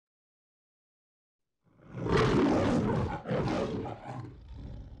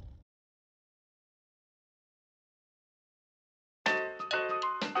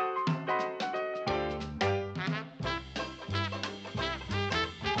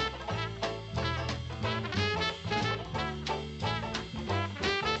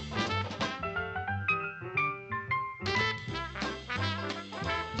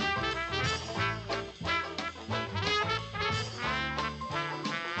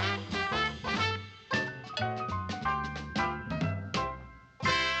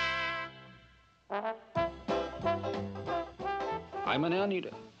I'm an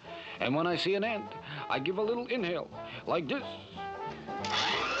anteater, and when I see an ant, I give a little inhale, like this.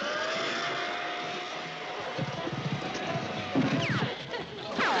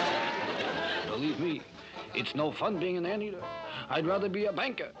 Believe me, it's no fun being an anteater. I'd rather be a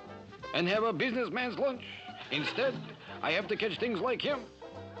banker and have a businessman's lunch. Instead, I have to catch things like him.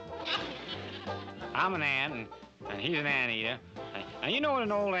 I'm an ant, and he's an anteater. And you know what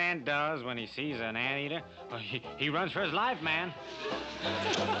an old ant does when he sees an anteater? Well, he runs for his life, man.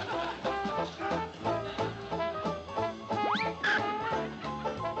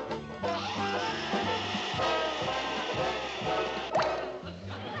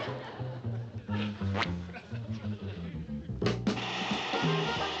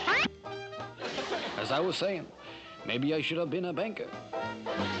 As I was saying, maybe I should have been a banker.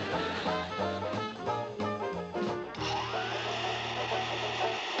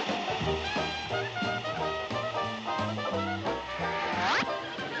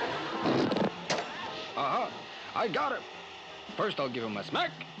 I got him. First I'll give him a smack,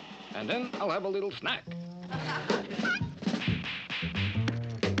 and then I'll have a little snack.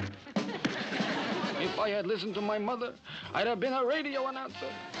 If I had listened to my mother, I'd have been a radio announcer.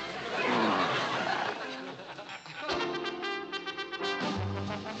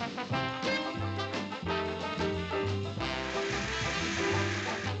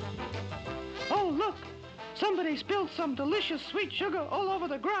 Oh, look! Somebody spilled some delicious sweet sugar all over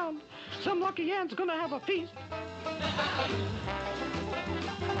the ground. Some lucky ant's gonna have a feast.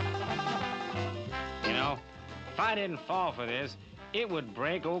 You know, if I didn't fall for this, it would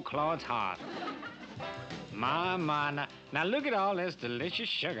break old Claude's heart. My, now look at all this delicious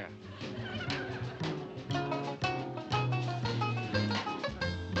sugar.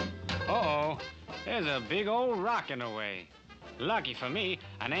 Uh-oh, there's a big old rock in the way. Lucky for me,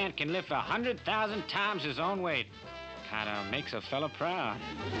 an ant can lift 100,000 times his own weight. Kinda makes a fella proud.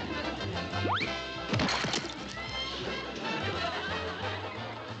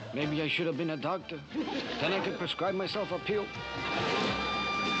 Maybe I should have been a doctor. Then I could prescribe myself a pill.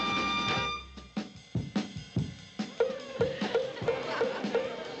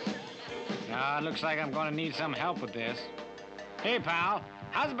 Now, it looks like I'm gonna need some help with this. Hey, pal,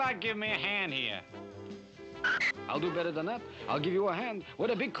 how's about giving me a hand here? I'll do better than that. I'll give you a hand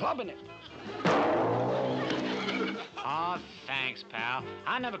with a big club in it. Oh, thanks, pal.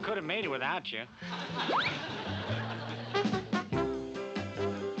 I never could have made it without you.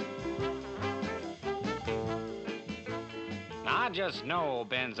 I just know old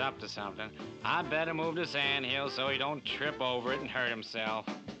Ben's up to something. I better move the sandhill so he don't trip over it and hurt himself.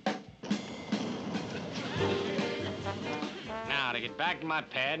 Now, to get back to my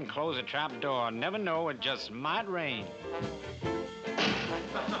pad and close the trap door, never know, it just might rain.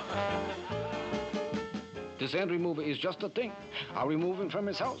 This ant remover is just the thing. I'll remove him from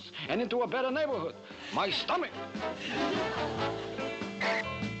his house and into a better neighborhood. My stomach.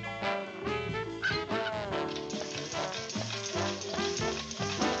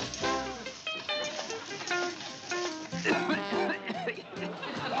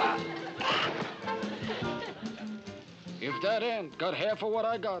 If that ant got half of what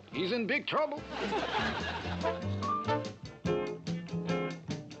I got, he's in big trouble.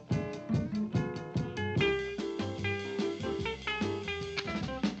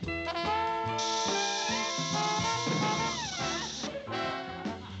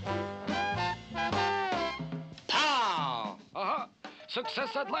 Pow! Uh-huh.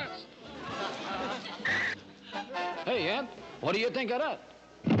 Success at last. Hey, Ant, what do you think of that?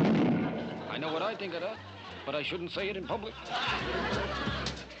 I know what I think of that, but I shouldn't say it in public.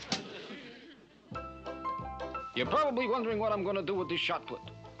 You're probably wondering what I'm going to do with this shot put.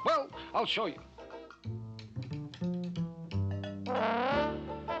 Well, I'll show you.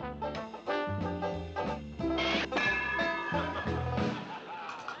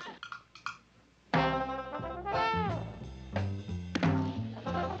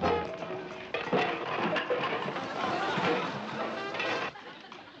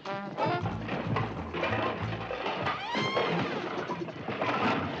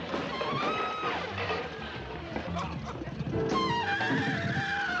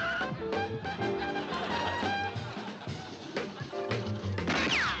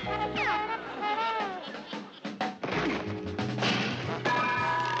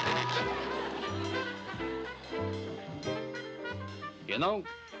 You know,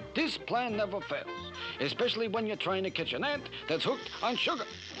 this plan never fails, especially when you're trying to catch an ant that's hooked on sugar.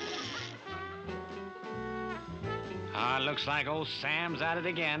 Ah, looks like old Sam's at it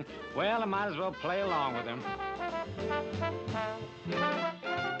again. Well, I might as well play along with him.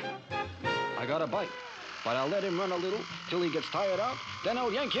 I got a bite, but I'll let him run a little till he gets tired out, then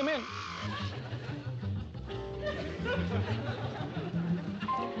I'll yank him in.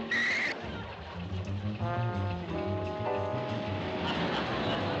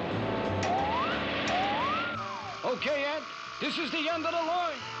 Okay, Ant, this is the end of the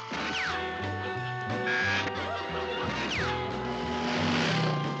line.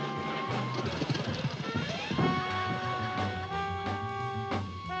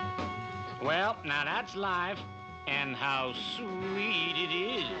 Well, now that's life, and how sweet it